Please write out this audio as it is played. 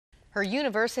Her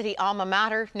university alma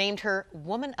mater named her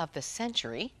Woman of the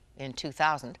Century in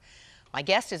 2000. My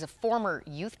guest is a former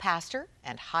youth pastor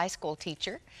and high school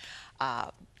teacher.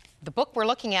 The book we're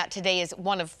looking at today is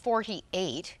one of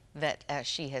 48 that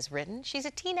she has written. She's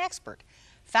a teen expert,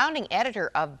 founding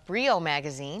editor of Brio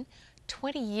magazine,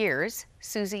 20 years,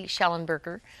 Susie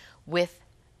Shellenberger, with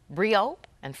Brio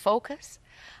and Focus.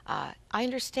 I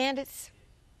understand it's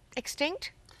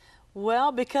extinct?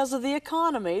 Well, because of the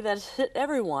economy that hit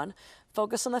everyone,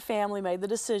 Focus on the Family made the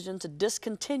decision to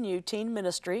discontinue teen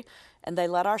ministry, and they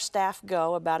let our staff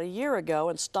go about a year ago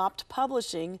and stopped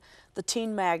publishing the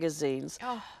teen magazines.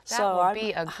 Oh, that would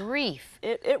be a grief.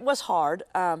 It was hard,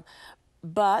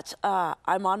 but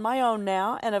I'm on my own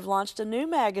now and have launched a new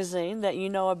magazine that you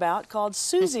know about called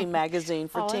Susie Magazine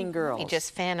for teen girls. Let me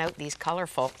just fan out these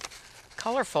colorful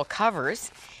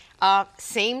covers.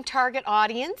 Same target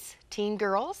audience, teen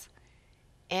girls,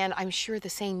 and I'm sure the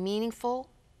same meaningful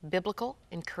biblical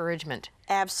encouragement.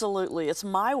 Absolutely. It's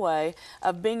my way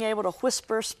of being able to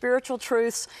whisper spiritual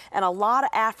truths and a lot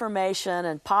of affirmation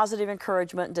and positive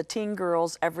encouragement into teen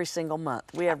girls every single month.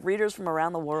 We have readers from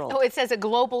around the world. Oh, it says a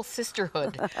global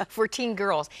sisterhood for teen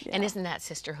girls. Yeah. And isn't that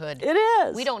sisterhood? It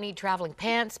is. We don't need traveling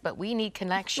pants, but we need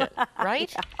connection,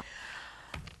 right? Yeah.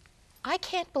 I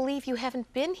can't believe you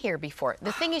haven't been here before.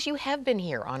 The thing is, you have been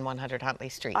here on 100 Huntley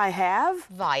Street. I have?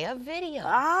 Via video.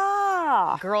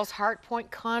 Ah. Girls Heart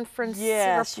Point Conference yes,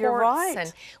 reports. You're right.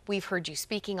 And we've heard you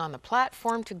speaking on the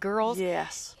platform to girls.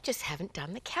 Yes. You just haven't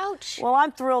done the couch. Well,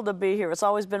 I'm thrilled to be here. It's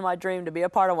always been my dream to be a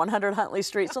part of 100 Huntley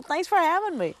Street, so thanks for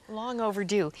having me. Long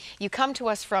overdue. You come to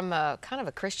us from kind of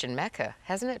a Christian Mecca,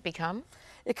 hasn't it become?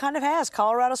 It kind of has.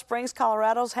 Colorado Springs,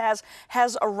 Colorado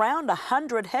has around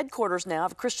 100 headquarters now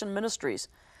of Christian ministries.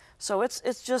 So it's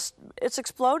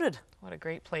exploded. What a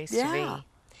great place to be.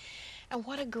 And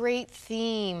what a great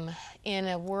theme in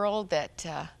a world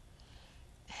that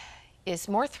is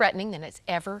more threatening than it's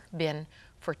ever been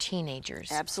for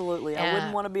teenagers. Absolutely. I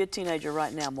wouldn't want to be a teenager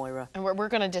right now, Moira. And we're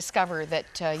going to discover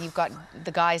that you've got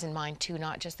the guys in mind too,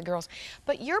 not just the girls.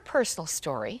 But your personal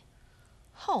story,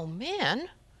 oh man,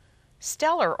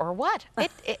 stellar or what?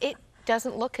 It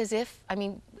doesn't look as if, I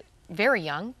mean, very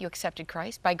young, you accepted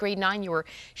Christ. By grade 9, you were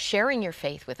sharing your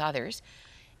faith with others.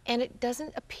 And it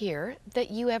doesn't appear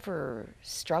that you ever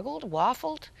struggled,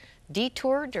 waffled,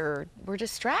 detoured, or were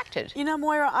distracted. You know,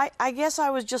 Moira, I guess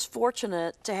I was just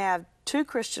fortunate to have two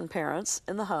Christian parents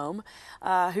in the home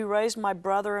who raised my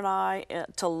brother and I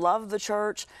to love the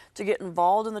church, to get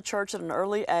involved in the church at an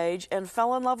early age, and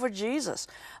fell in love with Jesus.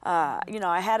 You know,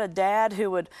 I had a dad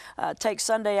who would take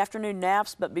Sunday afternoon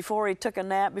naps, but before he took a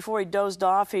nap, before he dozed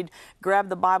off, he'd grab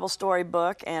the Bible story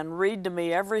book and read to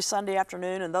me every Sunday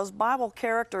afternoon, and those Bible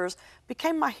characters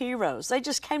became my heroes. They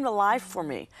just came to life for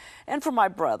me and for my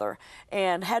brother,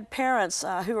 and had parents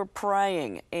who were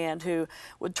praying and who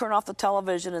would turn off the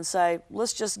television and say,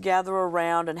 let's just gather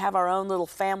around and have our own little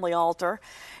family altar.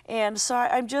 And so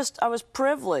I was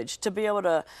privileged to be able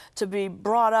to be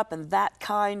brought up in that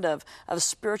kind of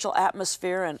spiritual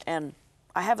atmosphere, and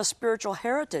I have a spiritual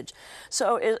heritage.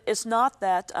 So it's not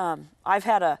that I've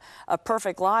had a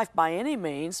perfect life by any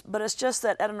means, but it's just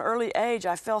that at an early age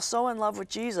I fell so in love with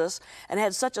Jesus and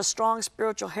had such a strong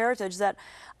spiritual heritage that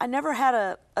I never had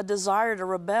a desire to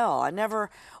rebel. I never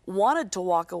wanted to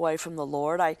walk away from the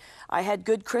Lord. I had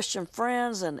good Christian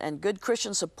friends and good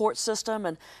Christian support system,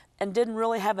 and didn't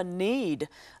really have a need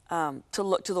to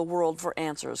look to the world for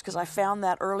answers, because I found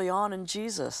that early on in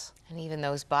Jesus. And even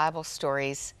those Bible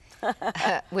stories,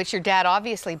 which your dad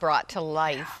obviously brought to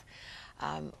life,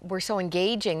 were so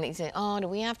engaging that you say, oh, do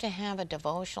we have to have a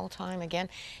devotional time again?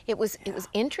 It was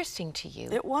interesting to you.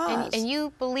 It was. And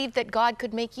you believed that God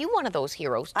could make you one of those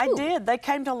heroes, too. I did. They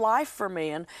came to life for me.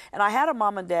 And I had a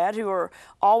mom and dad who were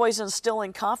always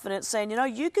instilling confidence, saying, you know,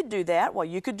 you could do that. Well,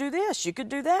 you could do this. You could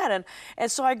do that.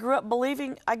 And so I grew up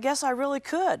believing, I guess I really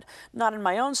could. Not in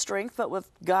my own strength, but with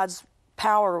God's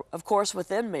power, of course,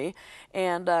 within me.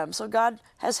 And so God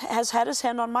has had his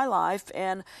hand on my life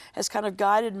and has kind of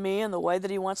guided me in the way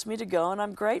that he wants me to go, and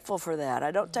I'm grateful for that.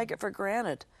 I don't take it for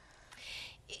granted.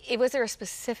 Was there a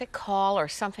specific call or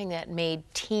something that made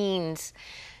teens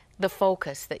the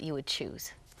focus that you would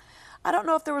choose? I don't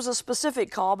know if there was a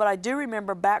specific call, but I do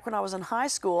remember back when I was in high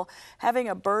school having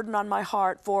a burden on my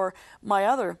heart for my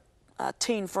other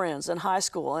teen friends in high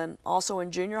school and also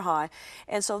in junior high.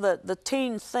 And so the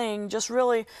teen thing just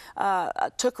really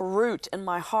took root in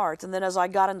my heart. And then as I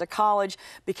got into college,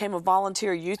 became a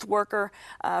volunteer youth worker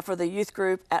for the youth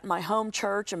group at my home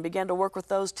church and began to work with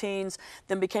those teens,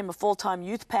 then became a full-time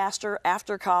youth pastor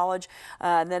after college,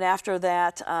 and then after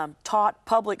that taught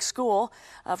public school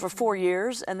for 4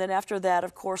 years, and then after that,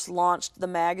 of course, launched the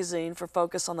magazine for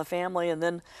Focus on the Family, and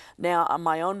then now on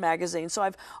my own magazine. So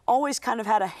I've always kind of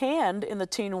had a hand in the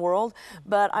teen world,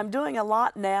 but I'm doing a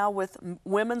lot now with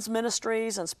women's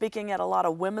ministries and speaking at a lot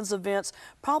of women's events,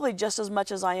 probably just as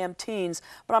much as I am teens,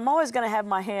 but I'm always going to have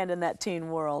my hand in that teen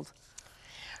world.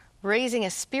 Raising a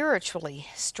spiritually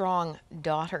strong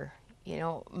daughter. You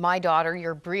know, my daughter,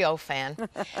 your Brio fan,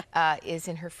 is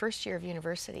in her first year of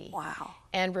university. Wow.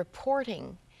 And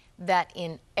reporting that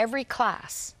in every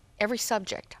class, every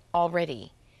subject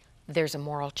already, there's a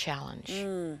moral challenge.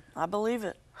 I believe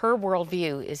it. Her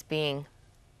worldview is being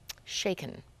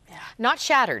shaken. Yeah. Not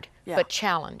shattered, yeah. but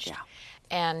challenged. Yeah.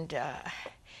 And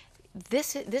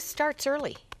this starts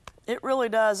early. It really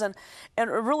does, and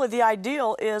really the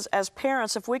ideal is, as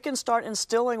parents, if we can start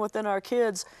instilling within our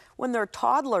kids when they're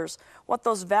toddlers what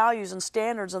those values and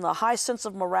standards and the high sense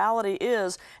of morality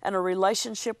is and a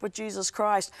relationship with Jesus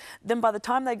Christ, then by the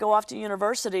time they go off to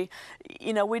university,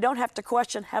 you know, we don't have to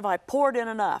question, have I poured in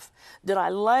enough? Did I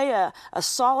lay a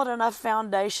solid enough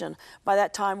foundation? By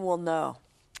that time, we'll know.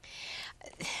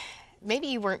 Maybe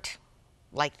you weren't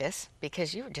like this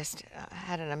because you just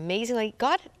had an amazingly,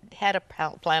 God had a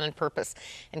plan and purpose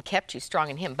and kept you strong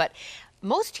in Him. But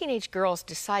most teenage girls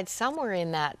decide somewhere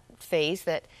in that phase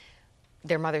that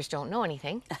their mothers don't know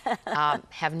anything,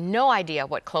 have no idea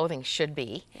what clothing should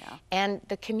be, and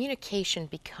the communication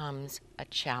becomes a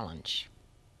challenge.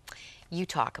 You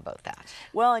talk about that.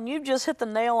 Well, and you've just hit the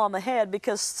nail on the head,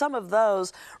 because some of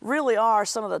those really are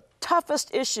some of the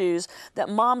toughest issues that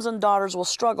moms and daughters will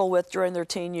struggle with during their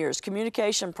teen years.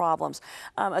 Communication problems.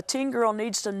 A teen girl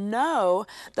needs to know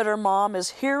that her mom is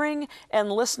hearing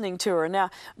and listening to her. Now,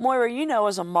 Moira, you know,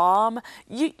 as a mom,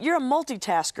 you're a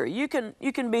multitasker.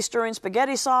 You can be stirring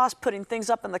spaghetti sauce, putting things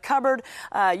up in the cupboard.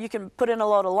 You can put in a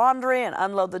load of laundry and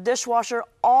unload the dishwasher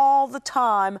all the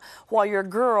time while your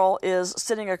girl is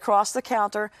sitting across the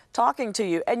counter talking to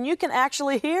you, and you can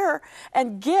actually hear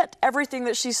and get everything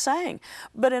that she's saying.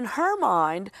 But in her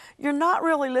mind, you're not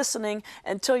really listening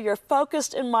until you're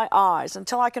focused in my eyes,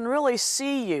 until I can really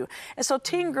see you. And so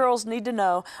teen girls need to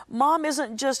know, mom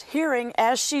isn't just hearing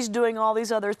as she's doing all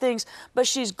these other things, but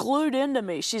she's glued into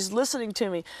me, she's listening to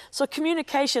me. So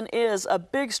communication is a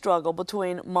big struggle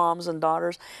between moms and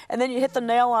daughters. And then you hit the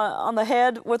nail on the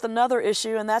head with another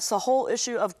issue, and that's the whole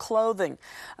issue of clothing.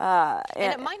 And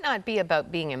it might not be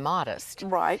about being immodest.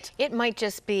 Right. It might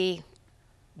just be,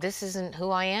 this isn't who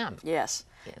I am. Yes.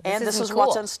 Yeah, and this is cool.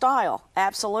 What's in style.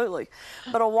 Absolutely.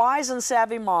 But a wise and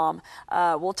savvy mom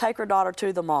will take her daughter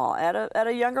to the mall at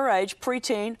a younger age,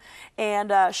 preteen,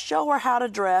 and show her how to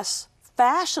dress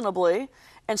fashionably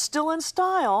and still in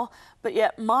style, but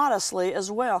yet modestly as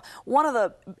well. One of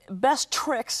the best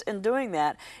tricks in doing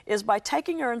that is by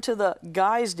taking her into the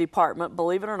guys department,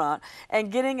 believe it or not,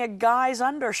 and getting a guy's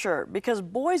undershirt, because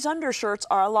boys' undershirts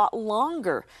are a lot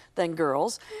longer than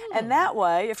girls. And that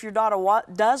way, if your daughter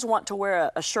does want to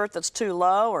wear a shirt that's too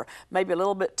low or maybe a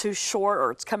little bit too short or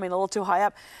it's coming a little too high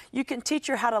up, you can teach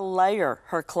her how to layer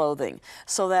her clothing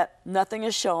so that nothing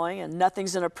is showing and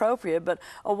nothing's inappropriate. But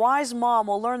a wise mom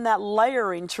will learn that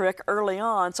layering trick early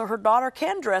on so her daughter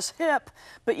can dress hip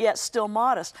but yet still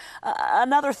modest.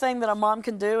 Another thing that a mom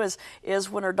can do is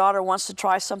when her daughter wants to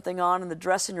try something on in the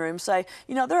dressing room, say,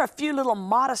 you know, there are a few little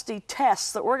modesty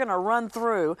tests that we're going to run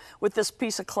through with this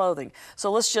piece of clothing.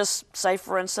 So let's just say,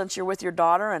 for instance, you're with your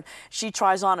daughter and she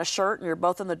tries on a shirt and you're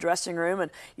both in the dressing room,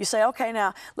 and you say, okay,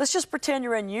 now let's just pretend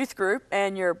you're in youth group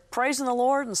and you're praising the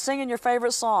Lord and singing your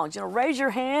favorite songs. You know, raise your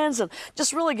hands and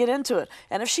just really get into it.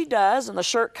 And if she does and the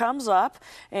shirt comes up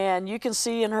and you can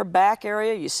see in her back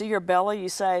area, you see your belly, you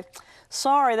say,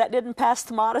 sorry, that didn't pass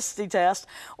the modesty test.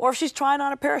 Or if she's trying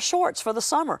on a pair of shorts for the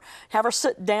summer, have her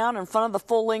sit down in front of the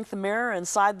full-length mirror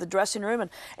inside the dressing room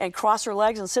and cross her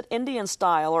legs and sit Indian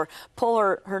style, or pull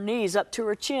her knees up to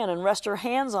her chin and rest her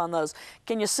hands on those.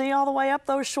 Can you see all the way up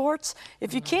those shorts?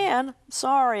 If you can,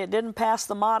 sorry, it didn't pass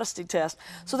the modesty test.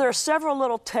 So there are several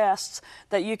little tests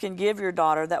that you can give your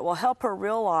daughter that will help her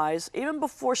realize, even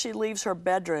before she leaves her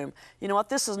bedroom, you know what,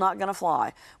 this is not going to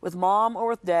fly with mom or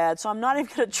with dad, so I'm not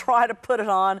even going to try to put it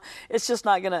on. It's just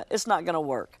not gonna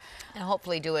work. And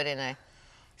hopefully do it in a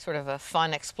sort of a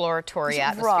fun, exploratory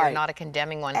atmosphere, not a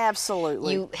condemning one.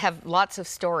 Absolutely. You have lots of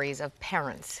stories of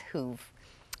parents who've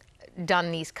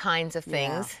done these kinds of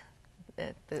things.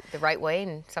 the right way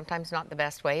and sometimes not the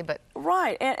best way, but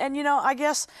Right, and you know, I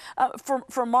guess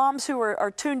for moms who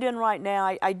are tuned in right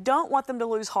now, I don't want them to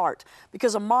lose heart,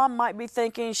 because a mom might be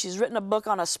thinking she's written a book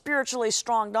on a spiritually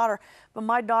strong daughter, but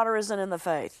my daughter isn't in the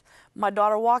faith. My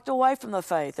daughter walked away from the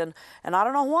faith, and I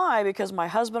don't know why, because my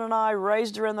husband and I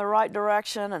raised her in the right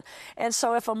direction, and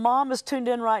so if a mom is tuned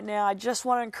in right now, I just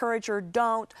want to encourage her,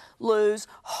 don't lose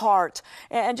heart.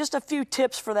 And just a few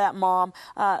tips for that mom.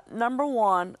 Number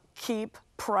one, keep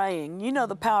praying. You know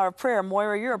the power of prayer.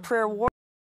 Moira, you're a prayer warrior.